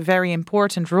played a very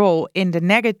important role in the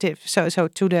negative, so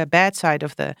to the bad side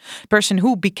of the person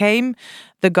who became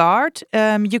the guard.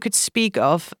 You could speak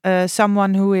of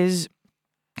someone who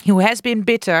has been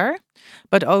bitter,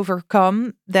 but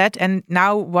overcome that and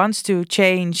now wants to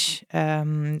change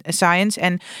science.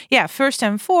 And yeah, first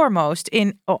and foremost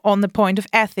on the point of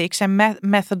ethics and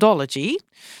methodology.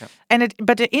 Yeah.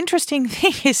 But the interesting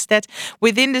thing is that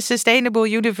within the sustainable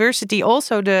university,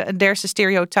 also there's a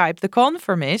stereotype, the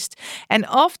conformist, and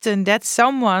often that's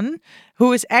someone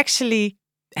who is actually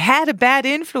had a bad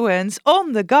influence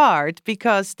on the guard,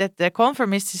 because that the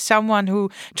conformist is someone who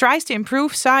tries to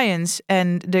improve science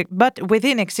but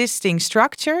within existing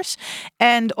structures,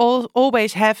 and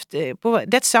always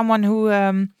that's someone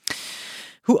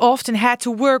who often had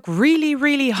to work really,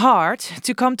 really hard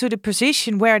to come to the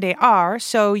position where they are.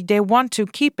 So they want to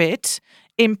keep it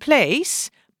in place,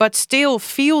 but still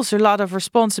feels a lot of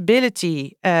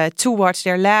responsibility towards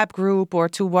their lab group or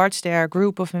towards their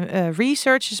group of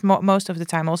researchers, most of the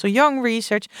time also young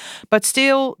research, but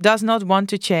still does not want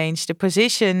to change the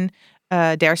position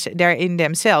they're in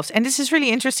themselves. And this is really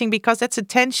interesting because that's a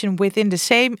tension within the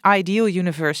same ideal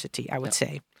university, I would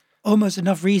say. Almost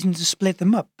enough reason to split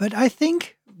them up. But I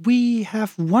think we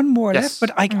have one more left, but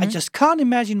I just can't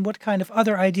imagine what kind of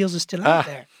other ideals are still out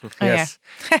there. Yes.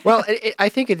 Well, I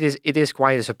think it is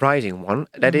quite a surprising one.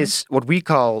 That is what we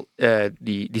call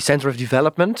the center of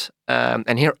development.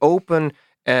 And here open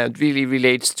really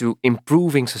relates to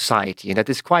improving society. And that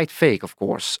is quite vague, of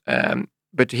course.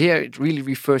 But here it really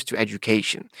refers to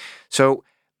education. So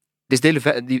this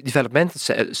developmental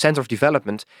center of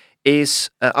development is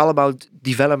all about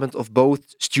development of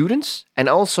both students and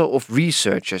also of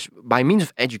researchers. By means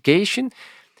of education,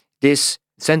 this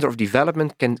center of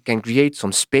development can create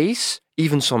some space,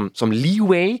 even some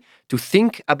leeway to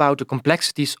think about the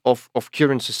complexities of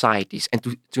current societies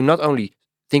and to not only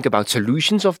think about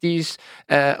solutions of these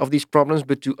problems,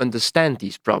 but to understand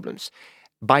these problems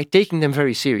by taking them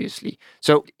very seriously.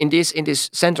 So in this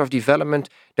center of development,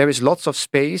 there is lots of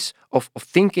space of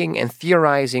thinking and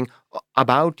theorizing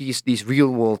about these real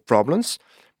world problems.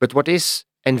 But what is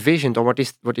envisioned or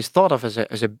what is thought of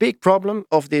as a big problem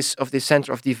of this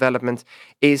center of development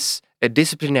is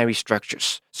disciplinary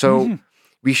structures. So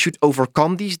we should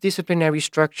overcome these disciplinary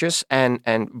structures and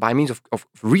by means of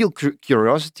real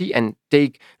curiosity and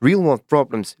take real world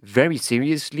problems very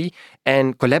seriously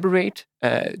and collaborate,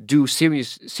 do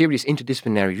serious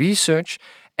interdisciplinary research,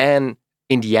 and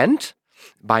in the end,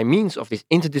 by means of this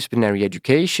interdisciplinary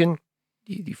education,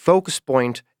 the focus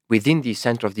point within the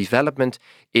Center of Development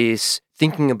is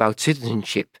thinking about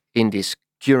citizenship in this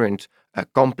current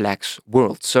complex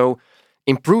world. So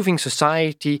improving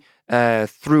society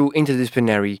through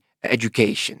interdisciplinary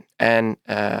education, and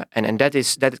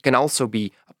that can also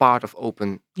be a part of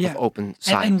open science.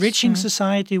 And enriching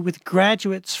society with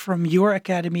graduates from your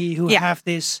academy who have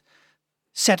this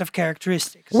set of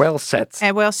characteristics. Well said.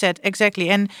 Well said, exactly.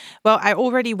 And well, I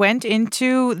already went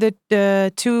into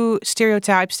the two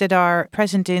stereotypes that are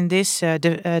present in this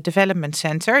development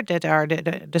center, that are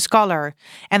the scholar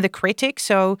and the critic.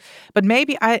 So, but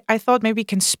maybe I thought maybe we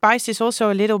can spice this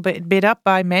also a little bit up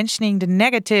by mentioning the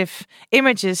negative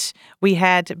images we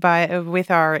had with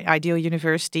our ideal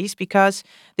universities, because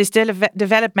this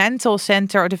developmental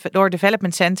center or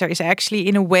development center is actually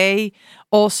in a way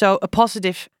also a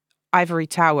positive ivory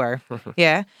tower.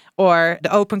 Yeah. Or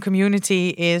the open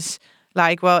community is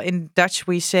like, well, in Dutch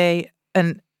we say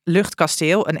een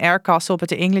luchtkasteel, an air castle, but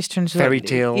the English translation, fairy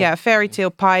tale. Yeah, fairy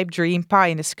tale, pipe dream, pie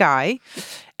in the sky.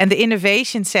 And the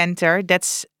innovation center,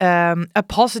 that's a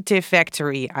positive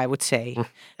factory, I would say.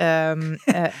 And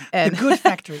the good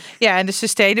factory. Yeah, and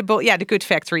the good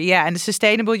factory. Yeah, and the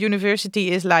sustainable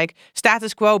university is like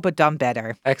status quo, but done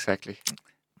better. Exactly.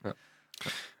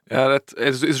 Yeah, that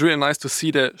is really nice to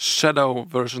see the shadow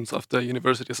versions of the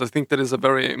universities. I think that is a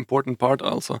very important part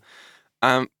also.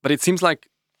 But it seems like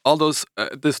all those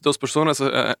personas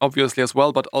obviously as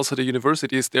well, but also the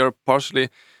universities, they are partially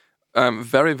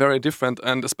very, very different,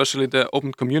 and especially the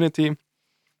open community.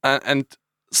 And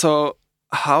so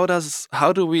how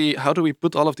do we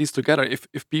put all of these together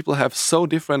if people have so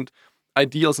different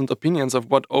ideals and opinions of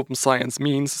what open science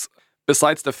means,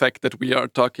 besides the fact that we are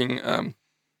talking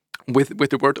with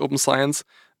the word open science,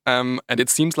 and it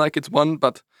seems like it's one,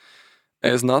 but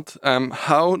it's not.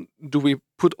 How do we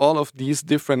put all of these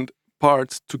different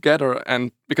parts together?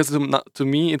 And because to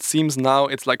me it seems now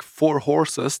it's like four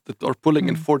horses that are pulling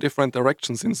in four different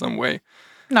directions in some way.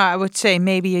 No, I would say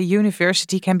maybe a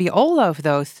university can be all of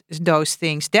those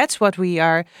things. That's what we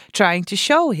are trying to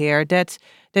show here. That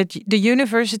the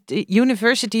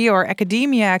university or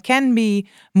academia can be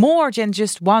more than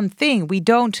just one thing.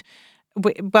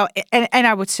 And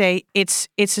I would say it's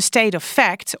a state of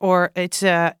fact, or it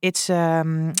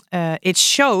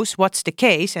shows what's the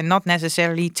case and not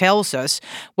necessarily tells us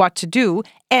what to do.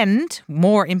 And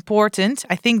more important,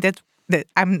 I think that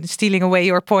I'm stealing away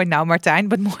your point now, Martijn,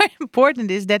 but more important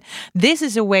is that this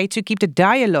is a way to keep the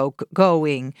dialogue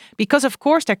going. Because of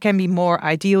course there can be more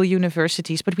ideal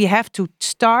universities, but we have to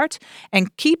start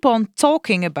and keep on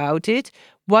talking about it.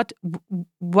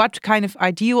 What kind of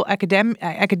ideal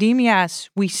academias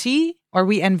we see or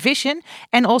we envision,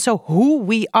 and also who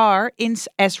we are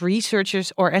as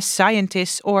researchers or as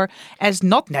scientists or as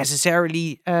not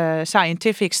necessarily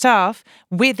scientific staff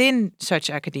within such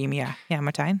academia. Yeah,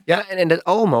 Martijn? Yeah, and that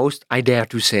almost, I dare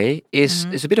to say, is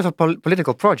a bit of a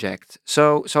political project.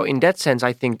 So in that sense,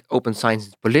 I think open science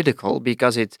is political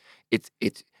because it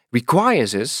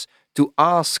requires us to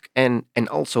ask and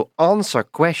also answer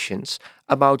questions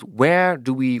about where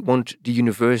do we want the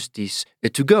universities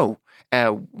to go,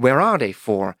 where are they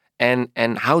for,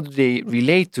 and how do they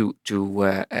relate to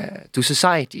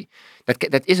society.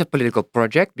 That is a political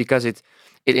project because it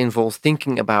involves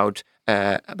thinking about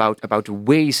the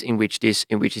ways in which this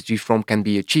reform can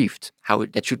be achieved, how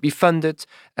that should be funded,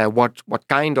 what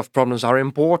kind of problems are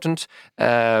important.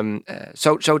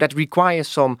 So that requires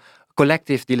some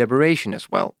collective deliberation as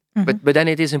well. But then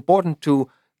it is important to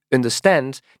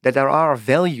understand that there are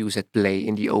values at play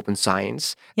in the open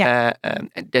science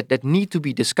that need to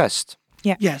be discussed.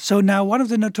 Yeah. So now one of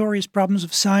the notorious problems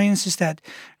of science is that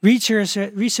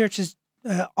researchers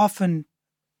often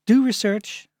do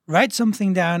research, write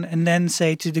something down, and then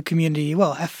say to the community,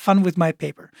 "Well, have fun with my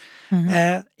paper."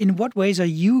 In what ways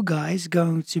are you guys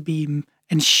going to be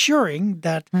ensuring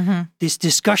that this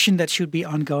discussion that should be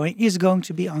ongoing is going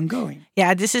to be ongoing?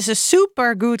 Yeah, this is a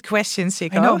super good question,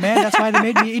 Sikko. I know, man. That's why they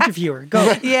made me an interviewer.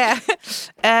 Go. Yeah.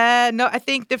 No, I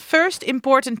think the first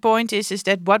important point is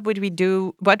that what did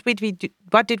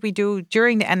we do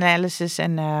during the analysis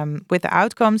and with the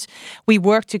outcomes? We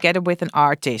worked together with an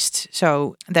artist.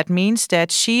 So that means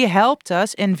that she helped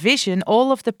us envision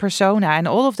all of the persona and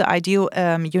all of the ideal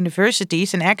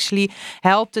universities, and actually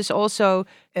helped us also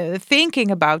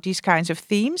thinking about these kinds of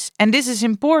themes. And this is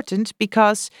important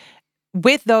because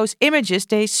with those images,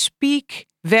 they speak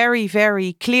very,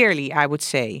 very clearly, I would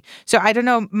say. So I don't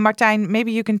know, Martijn,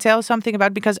 maybe you can tell something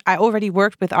about, because I already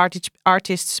worked with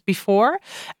artists before,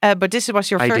 but this was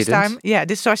your first time. Yeah,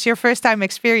 this was your first time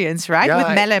experience, right? Yeah, with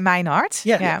Melle Meinhardt.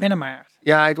 Yeah, Melle Meinhardt.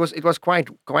 Yeah, it was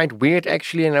quite weird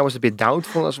actually, and I was a bit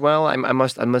doubtful as well. I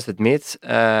must admit,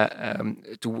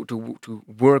 to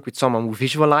work with someone who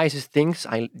visualizes things.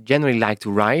 I generally like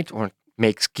to write or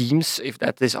make schemes, if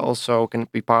that is also can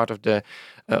be part of the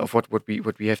of what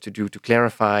we have to do to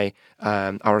clarify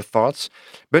our thoughts.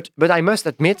 But I must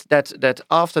admit that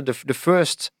after the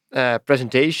first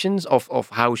presentations of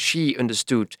how she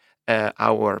understood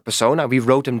our persona, we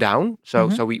wrote them down.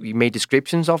 So we made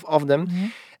descriptions of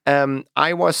them.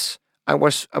 I was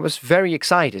very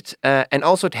excited, and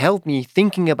also it helped me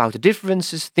thinking about the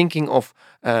differences, thinking of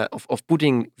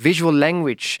putting visual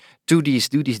language to these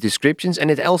descriptions,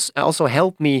 and it also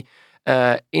helped me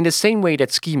in the same way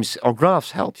that schemes or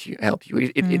graphs help you.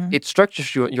 It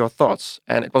structures your thoughts,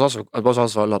 and it was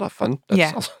also a lot of fun.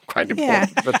 That's also quite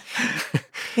important.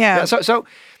 Yeah. But so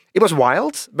it was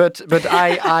wild, but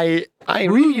I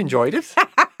really enjoyed it.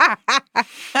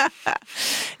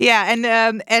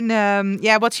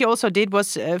 What she also did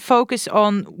was focus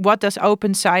on what does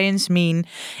open science mean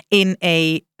in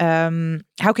a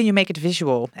how can you make it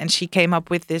visual? And she came up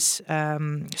with this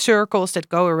circles that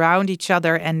go around each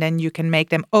other, and then you can make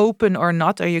them open or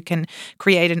not, or you can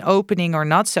create an opening or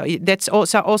not. So that's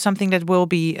also all something that will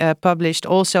be published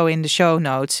also in the show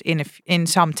notes in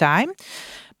some time.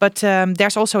 But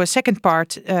there's also a second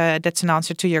part that's an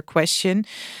answer to your question.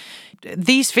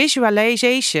 These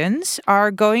visualizations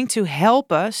are going to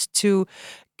help us to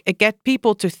get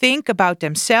people to think about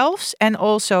themselves and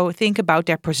also think about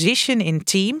their position in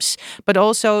teams, but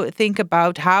also think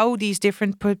about how these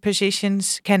different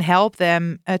positions can help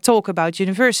them talk about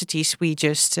universities we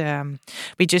just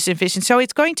envisioned. So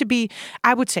it's going to be,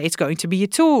 I would say, it's going to be a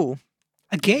tool,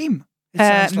 a game.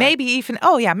 Maybe even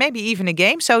a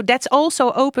game. So that's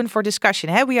also open for discussion.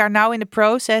 We are now in the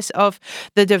process of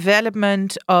the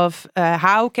development of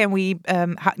how can we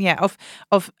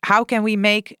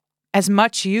make as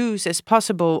much use as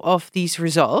possible of these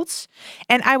results.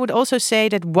 And I would also say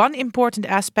that one important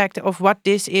aspect of what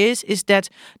this is that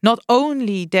not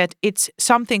only that it's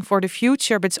something for the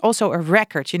future, but it's also a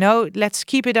record. Let's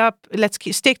keep it up. Let's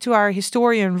stick to our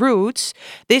historian roots.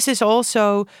 This is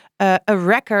also a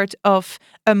record of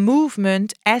a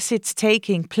movement as it's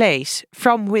taking place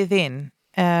from within.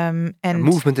 And a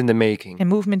movement in the making. A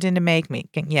movement in the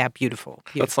making. Yeah, beautiful.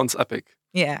 That sounds epic.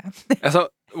 Yeah. So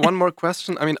one more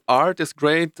question. I mean, art is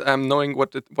great. Knowing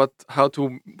how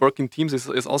to work in teams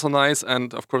is also nice,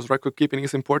 and of course, record keeping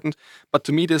is important. But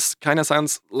to me, this kind of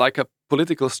sounds like a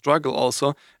political struggle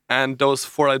also. And those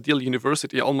 4 ideal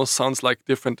university almost sounds like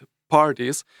different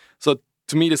parties. So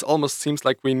to me, this almost seems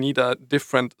like we need a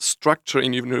different structure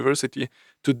in university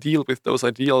to deal with those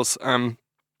ideals.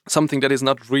 Something that is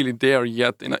not really there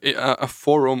yet in a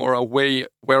forum or a way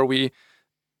where we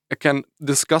can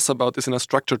discuss about this in a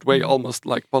structured way, almost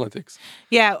like politics.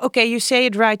 Yeah, okay, you say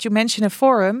it right. You mention a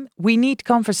forum. We need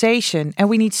conversation, and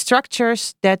we need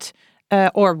structures that,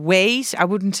 or ways, I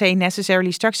wouldn't say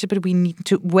necessarily structure, but we need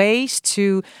ways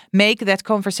to make that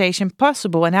conversation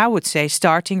possible. And I would say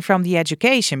starting from the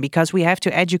education, because we have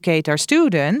to educate our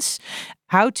students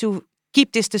how to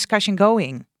keep this discussion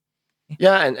going.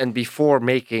 Yeah, and before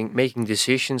making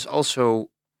decisions, also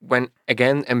when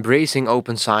again embracing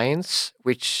open science,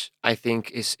 which I think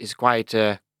is quite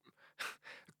a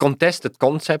contested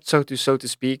concept, so to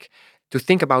speak, to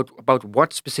think about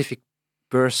what specific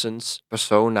person's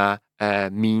persona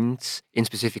means in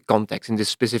specific contexts, in this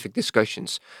specific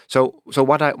discussions. So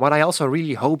what I also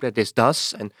really hope that this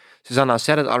does, and Susanna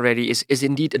said it already, is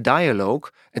indeed a dialogue,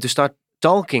 and to start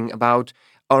talking about,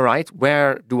 all right,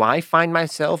 where do I find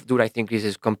myself? Do I think this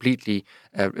is completely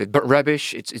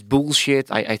rubbish? It's bullshit.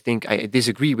 I think I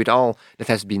disagree with all that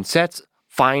has been said.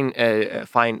 Fine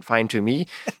to me.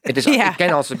 It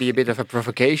can also be a bit of a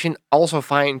provocation. Also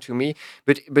fine to me.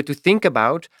 But to think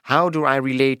about how do I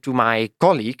relate to my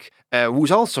colleague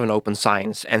who's also an open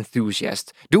science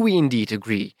enthusiast? Do we indeed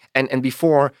agree? And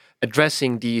before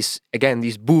addressing these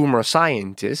boomer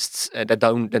scientists that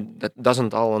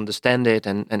doesn't all understand it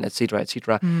and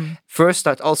etc. First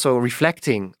start also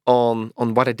reflecting on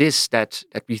what it is that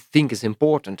we think is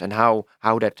important and how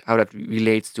that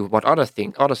relates to what others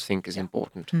think is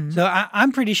important. So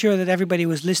I'm pretty sure that everybody who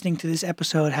was listening to this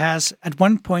episode has at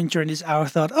one point during this hour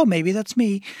thought, oh, maybe that's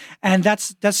me, and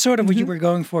that's sort of what you were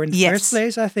going for in the first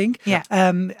place, I think. Yeah.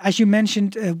 As you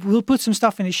mentioned, we'll put some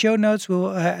stuff in the show notes.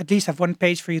 We'll at least have one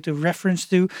page for you to reference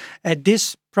to.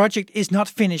 This project is not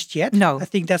finished yet. No. I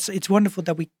think it's wonderful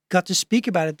that we got to speak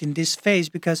about it in this phase,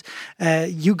 because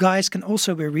you guys can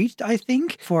also be reached, I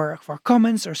think, for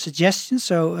comments or suggestions.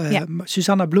 So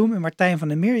Susanna Bloem and Martijn van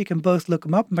der Meer, you can both look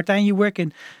them up. Martijn, you work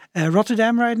in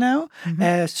Rotterdam right now.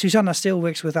 Susanna still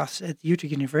works with us at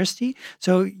Utrecht University.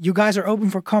 So you guys are open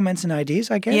for comments and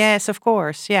ideas, I guess? Yes, of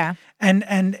course, yeah.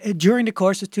 And during the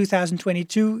course of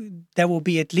 2022, there will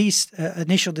be at least an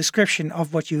initial description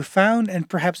of what you found, and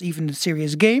perhaps even a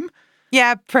serious game.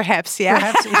 Yeah, perhaps. Yeah,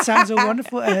 perhaps. It sounds so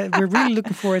wonderful. We're really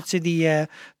looking forward to the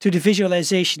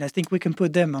visualization. I think we can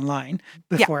put them online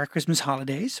before our Christmas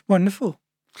holidays. Wonderful.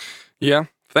 Yeah.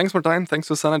 Thanks, Martijn. Thanks,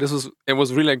 Susanna. It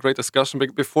was really a great discussion.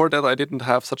 Before that, I didn't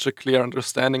have such a clear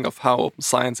understanding of how open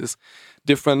science is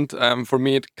different. For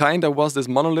me, it kind of was this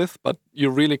monolith, but you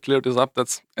really cleared this up.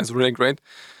 That's really great.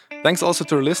 Thanks also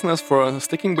to our listeners for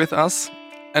sticking with us.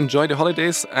 Enjoy the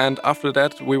holidays, and after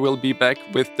that, we will be back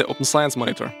with the Open Science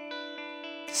Monitor.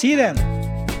 See you then.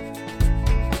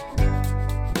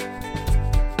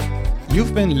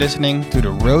 You've been listening to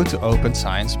the Road to Open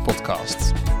Science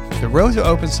podcast. The Road to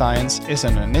Open Science is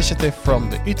an initiative from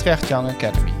the Utrecht Young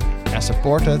Academy and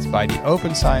supported by the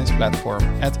Open Science platform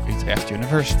at Utrecht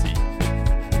University.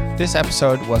 This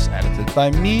episode was edited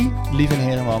by me, Lieven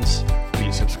Heremans.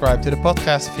 Please subscribe to the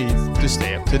podcast feed to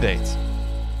stay up to date.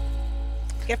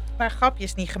 Ik heb een paar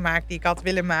grapjes niet gemaakt die ik had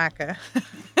willen maken.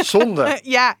 Zonde.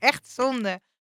 Ja, echt zonde.